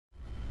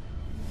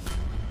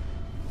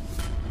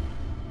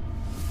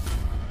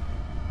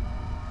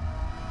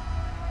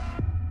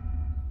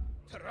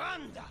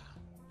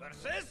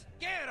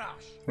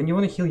When you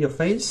want to heal your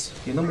face,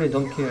 you normally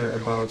don't care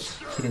about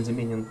healing the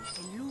minion.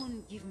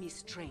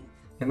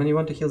 And when you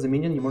want to heal the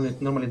minion, you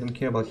normally don't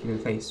care about healing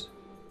face.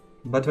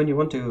 But when you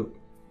want to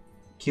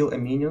kill a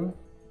minion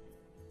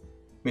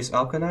with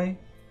Alchemy,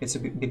 it's a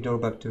big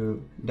drawback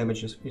to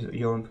damage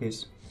your own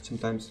face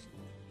sometimes.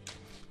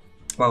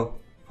 Wow,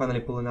 finally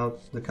pulling out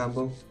the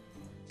combo.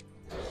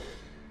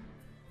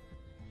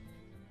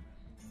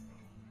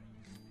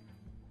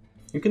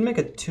 You can make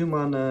a 2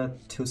 mana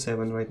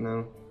 2/7 right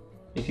now,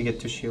 if you get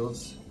 2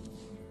 shields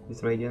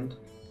with Radiant.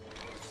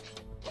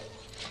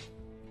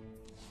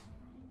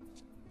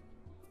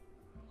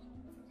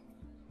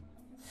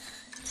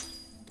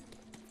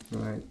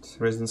 Right,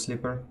 Resident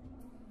Sleeper.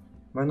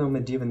 Why no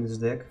Medivh in this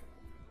deck?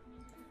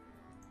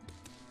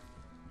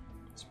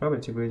 It's probably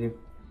too greedy.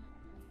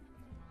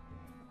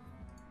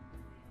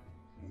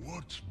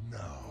 What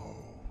now?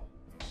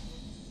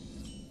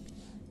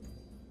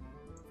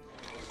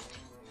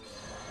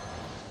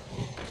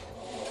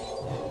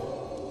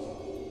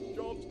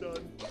 Job's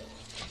done.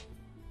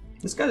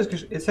 This card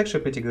is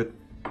actually pretty good.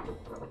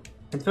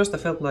 At first I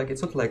felt like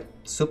it's not like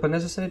super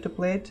necessary to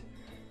play it,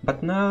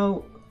 but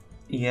now,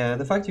 yeah,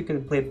 the fact you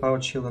can play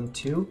Powered Shield on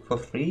 2 for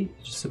free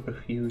is just super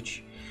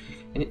huge.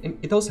 And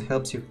it also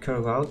helps you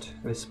curve out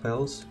with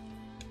spells.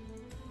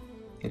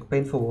 Like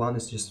Painful 1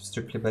 is just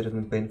strictly better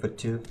than Painful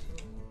 2.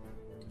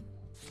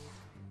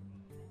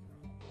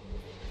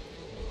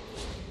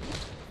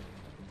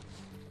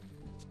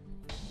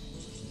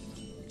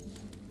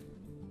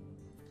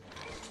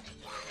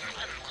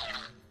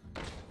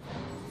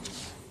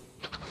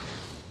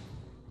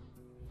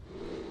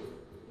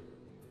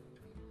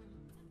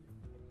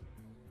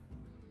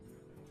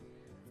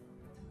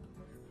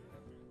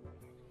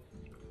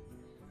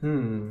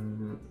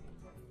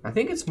 I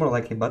think it's more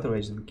likely Battle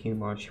Rage than King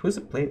March. Who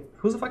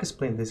the fuck is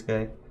playing this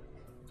guy?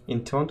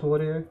 Entombed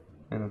Warrior?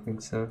 I don't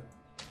think so.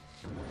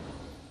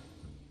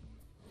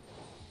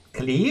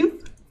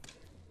 Cleave?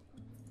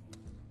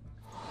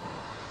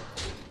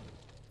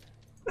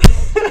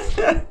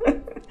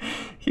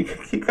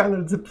 he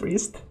colored the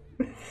priest.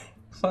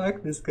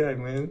 Fuck this guy,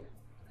 man.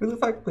 Who the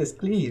fuck plays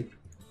Cleave?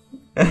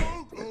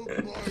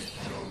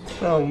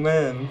 Oh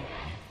man.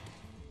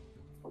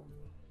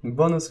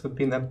 Bonus for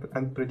being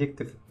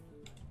unpredictable.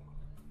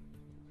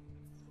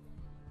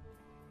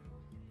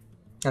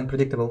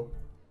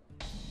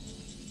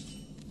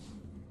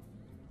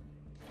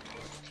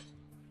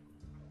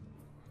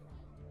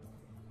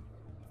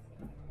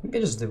 Maybe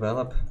just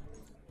develop.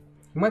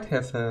 You might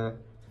have a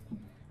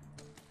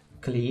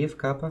Cleave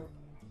Kappa.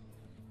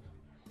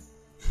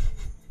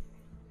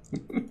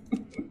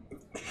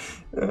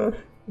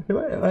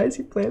 Why is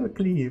he playing a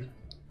Cleave?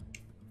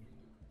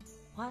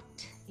 What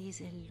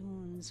is a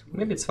loon's will?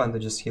 Maybe it's fun to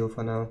just heal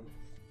for now.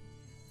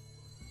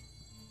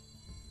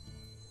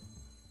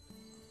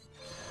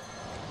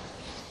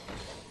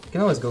 You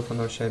can always go for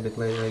Norsha a bit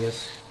later, I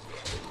guess.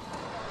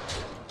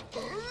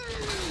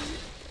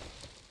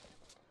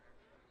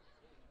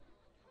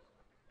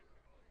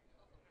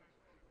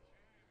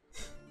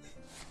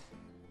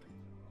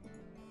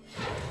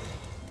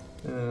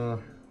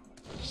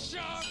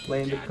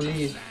 Playing the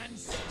Cleave.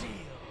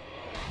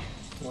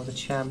 What a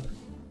champ.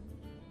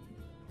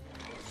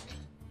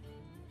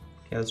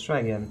 Okay, let's try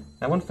again.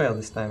 I won't fail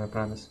this time, I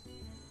promise.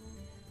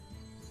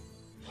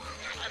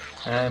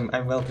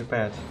 I'm well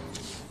prepared.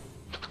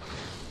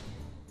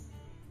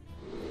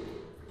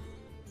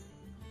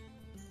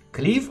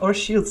 Cleave or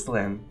Shield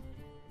Slam?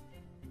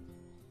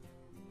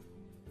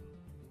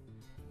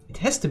 It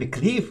has to be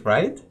Cleave,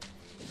 right?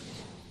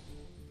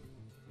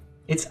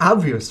 It's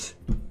obvious.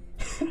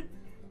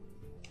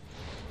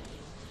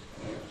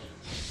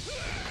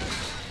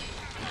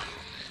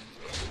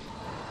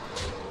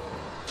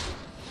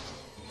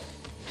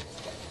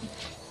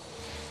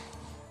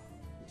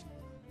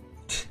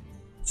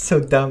 So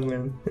dumb,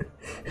 man.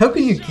 How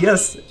can you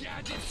guess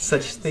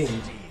such thing?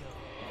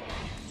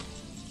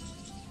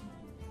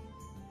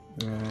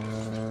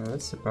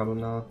 That's the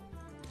problem now.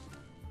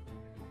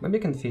 Maybe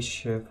I can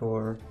fish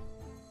for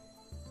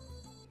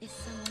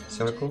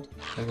circle.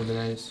 That would be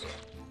nice.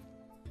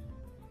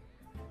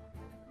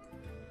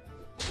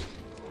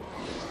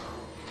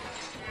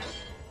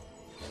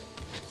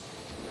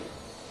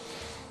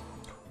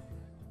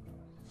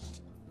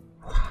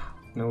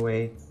 No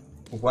way.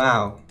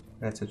 Wow,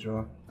 that's a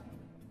draw.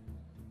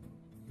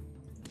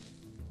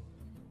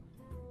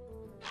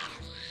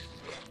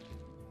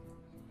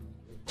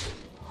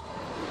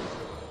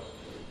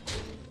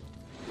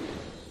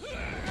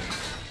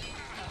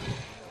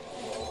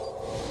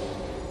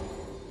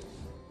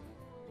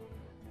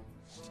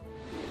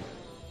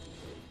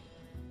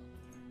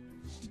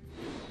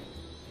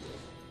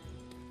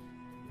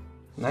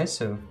 Nice,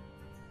 so.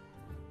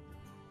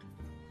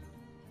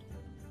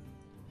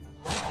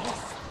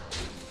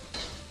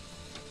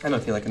 I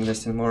don't feel like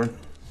investing more.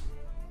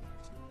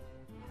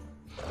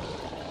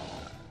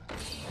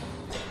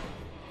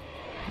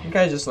 The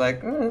guy's just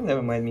like,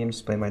 never mind me, I'm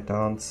just playing my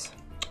taunts.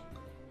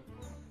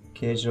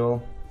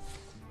 Casual.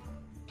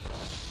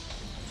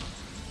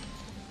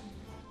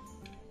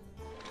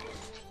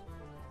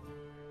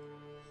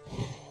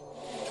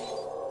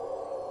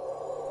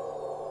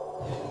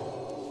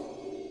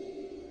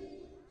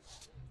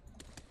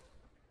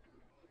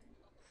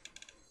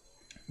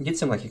 It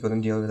seemed like he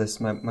couldn't deal with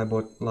this my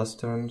bot last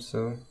turn,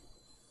 so.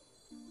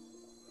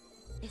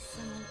 Is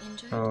someone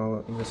injured?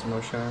 Oh, invest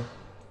more share.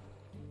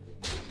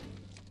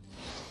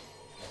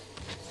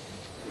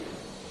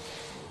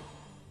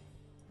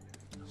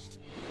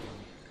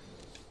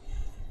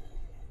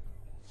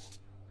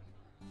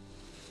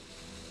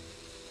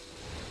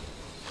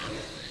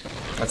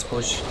 Let's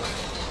push.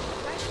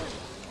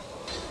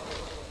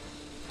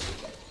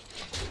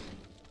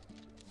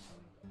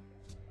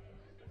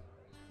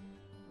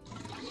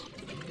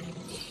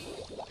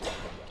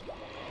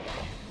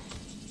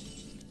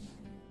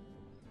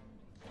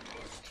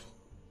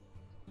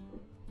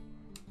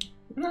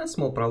 Not a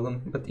small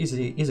problem, but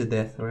easy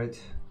death, right?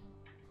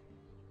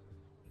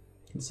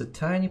 It's a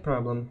tiny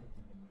problem.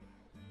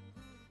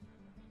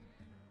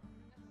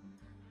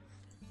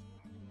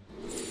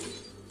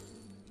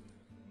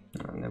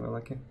 Oh, never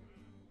lucky.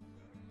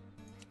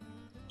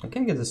 I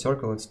can't get the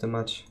circle, it's too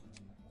much.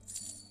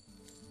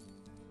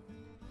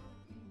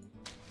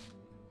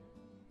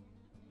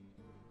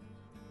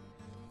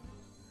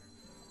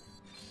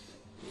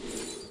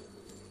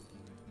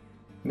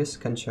 This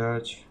can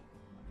charge.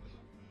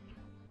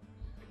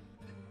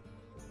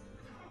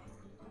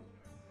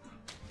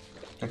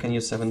 I can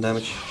use 7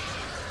 damage.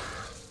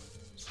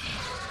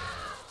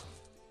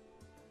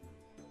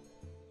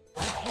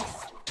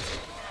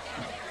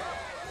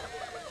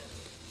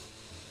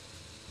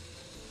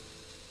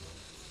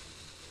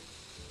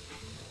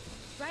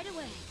 Right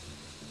away.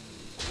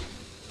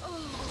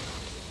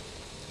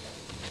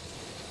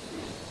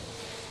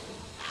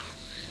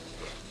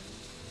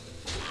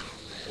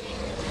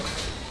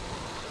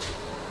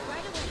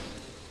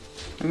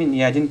 I mean,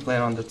 yeah, I didn't play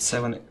around that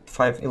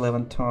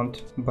 5-11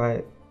 taunt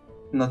by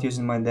not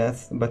using my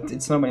death, but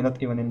it's normally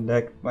not even in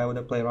deck. Why would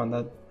I play around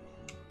that?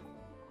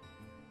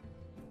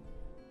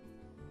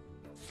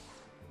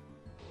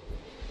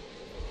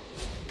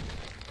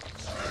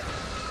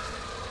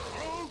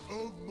 Out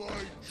of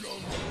my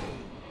jungle!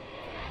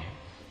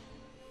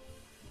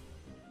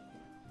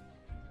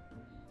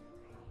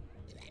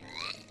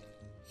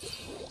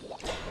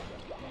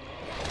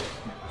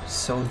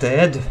 So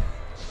dead.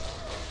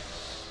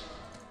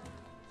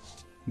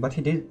 But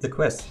he did the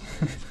quest.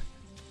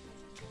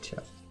 Good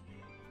job.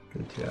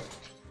 Good job.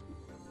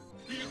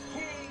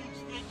 Behold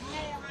the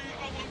glory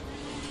of a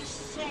new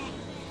sun!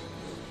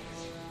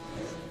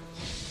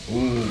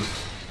 Ooh.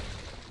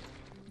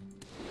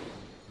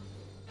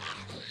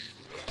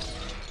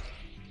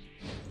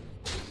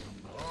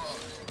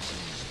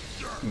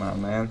 Come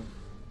on, man.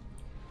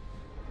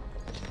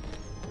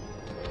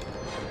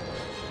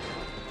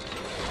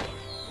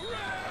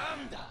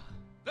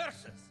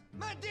 Versus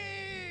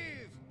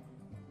Medivh!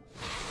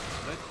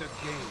 Let the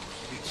game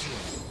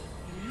begin.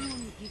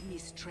 Loon, give me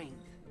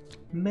strength.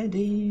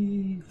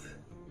 Medivh.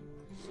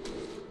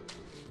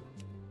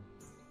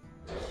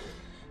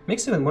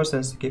 Makes even more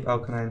sense to keep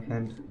Alkane in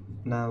hand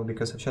now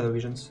because of Shadow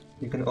Visions.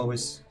 You can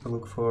always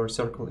look for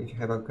Circle if you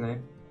have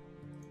Alkane.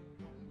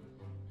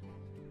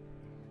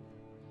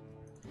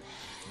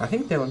 I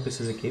think Talent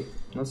Piece is a keep,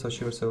 not so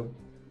sure so.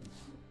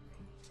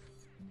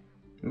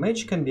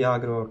 Mage can be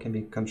aggro or can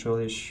be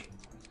control-ish.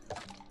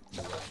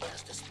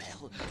 Cast a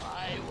spell.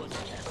 I will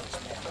cast a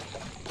spell.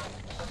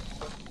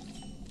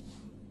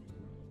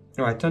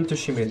 Alright, turn to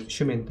Shimmy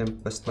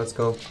Tempest, let's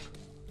go.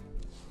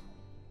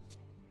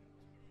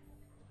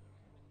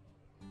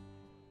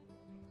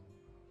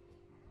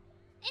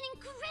 An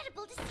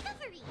incredible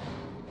discovery!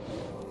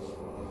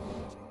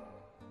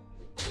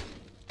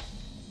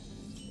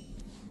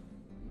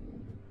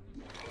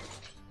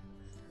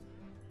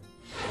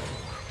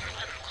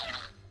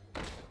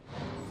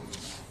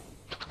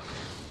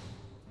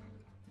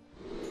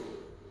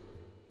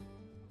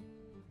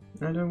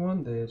 I don't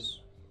want this.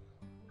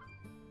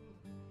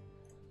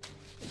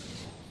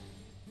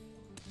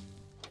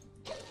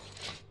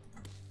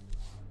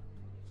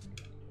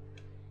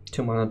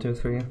 Two mana,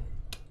 2/3.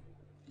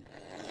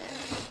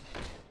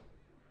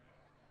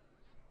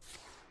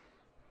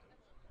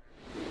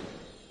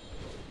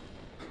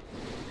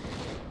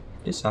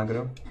 This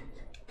aggro.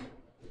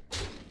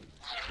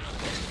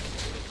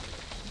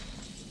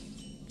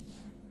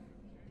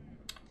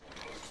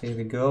 Here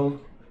we go.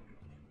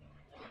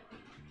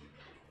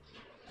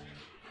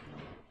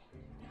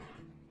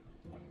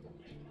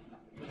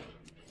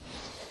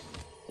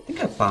 I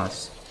think I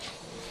pass.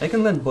 I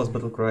can land both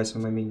battle cries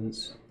on my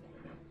minions.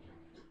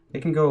 I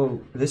can go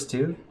this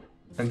too,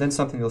 and then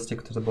something will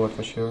stick to the board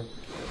for sure.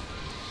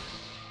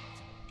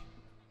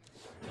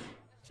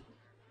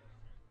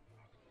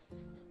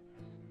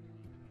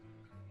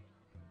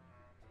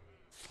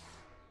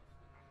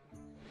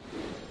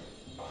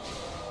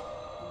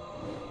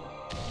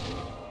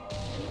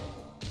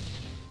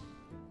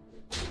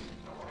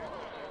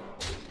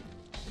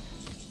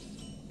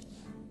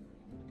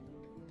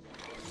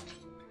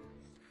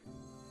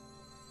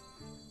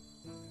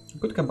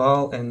 Good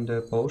Cabal and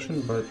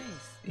Potion, but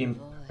I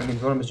mean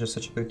Worm is just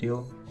such a big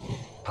deal.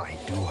 I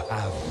do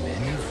have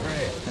many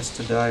friends. Has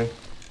to die.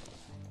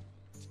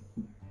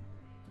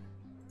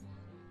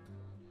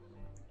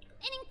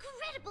 An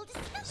incredible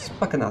discovery!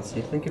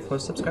 Spakanatsi, thank you for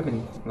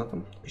subscribing.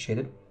 Welcome, appreciate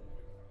it.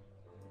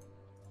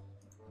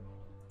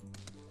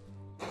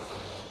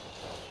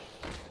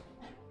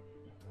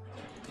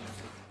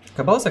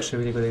 Cabal's actually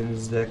really good in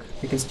this deck.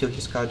 You can steal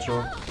his card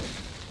draw.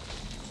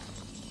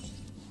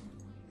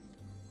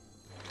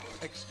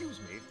 Excuse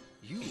me,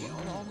 you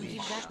are on Give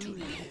that to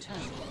me in turn.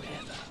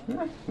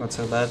 Yeah, not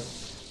so bad.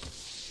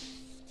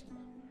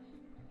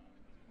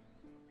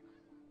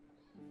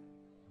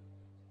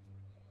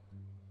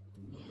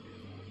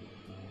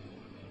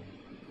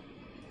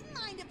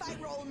 Mind if I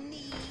roll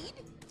need?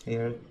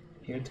 Here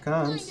it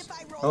comes.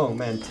 Oh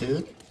man,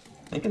 2.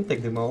 I can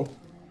take them all.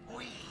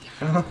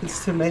 Oh,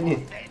 it's too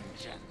many.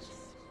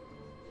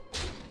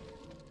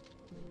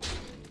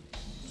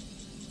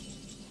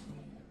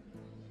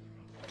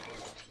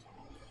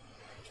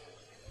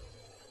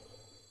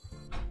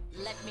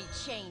 Let me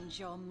change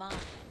your mind.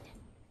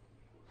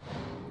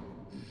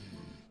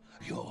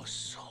 Your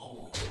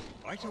soul.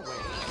 right away.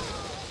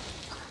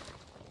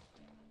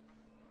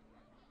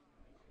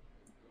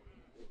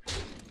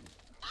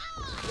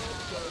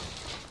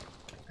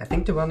 I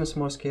think the one is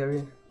more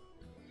scary.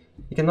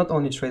 He can not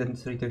only trade it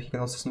into 3-2, he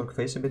can also smoke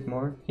face a bit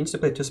more. He needs to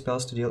play 2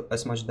 spells to deal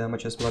as much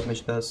damage as Blood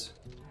Mage does.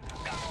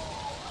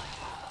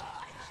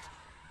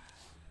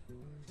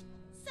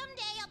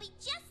 Someday I'll be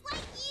just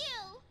like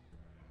you!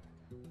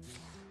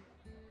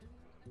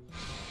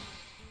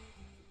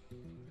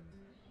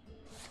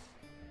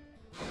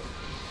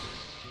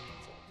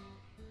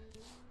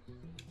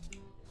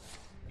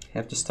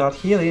 Have to start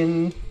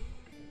healing.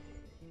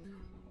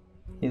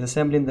 He's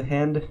assembling the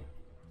hand.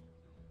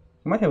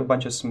 He might have a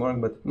bunch of smoke,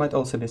 but might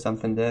also be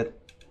something dead.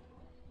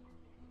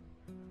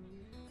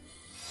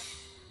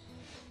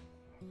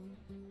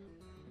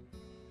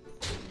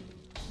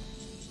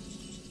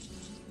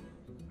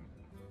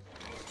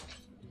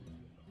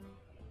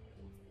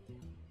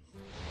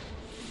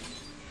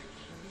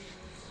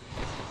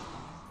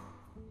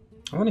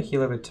 I want to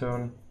heal every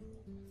turn.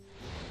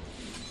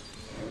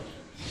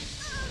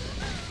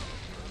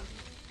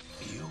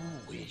 You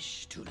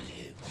wish to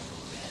live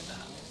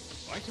forever.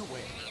 Right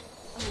away.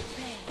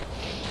 Obey.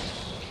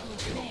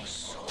 Your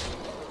soul.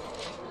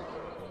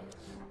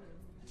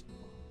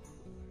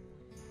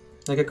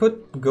 Like, I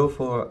could go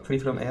for Free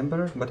from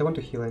Amber, but I want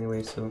to heal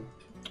anyway, so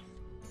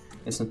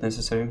it's not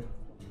necessary.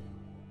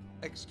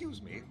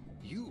 Excuse me,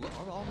 you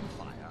are on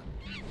fire.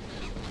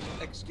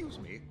 Excuse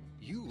me,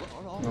 you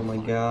are on Oh my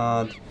fire.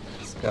 god,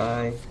 this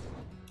guy.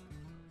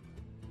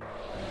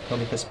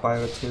 Probably has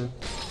Pyro too.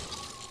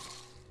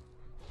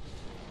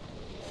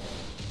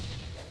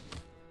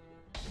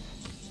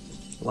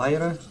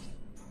 Lyra?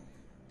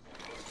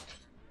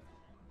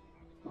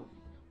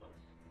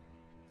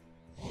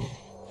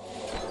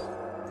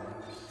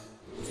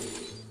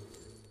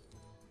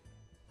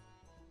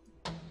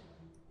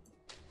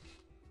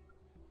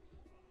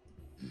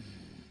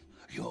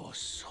 Your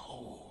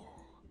soul.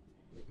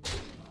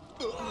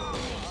 Is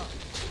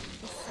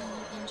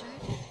someone injured?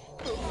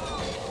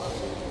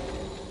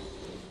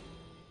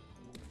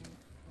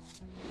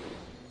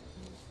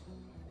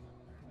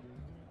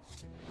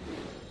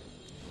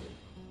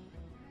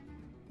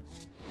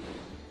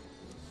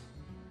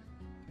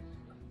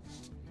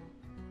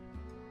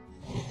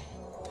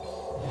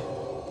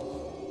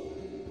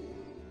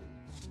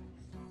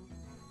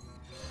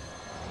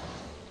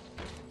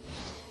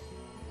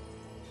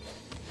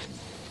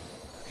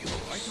 Your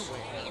Right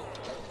away.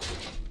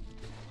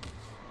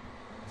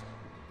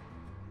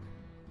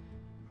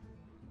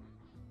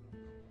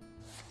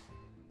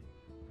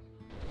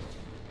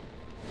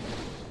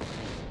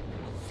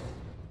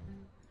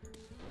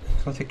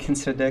 What a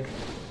cancer deck.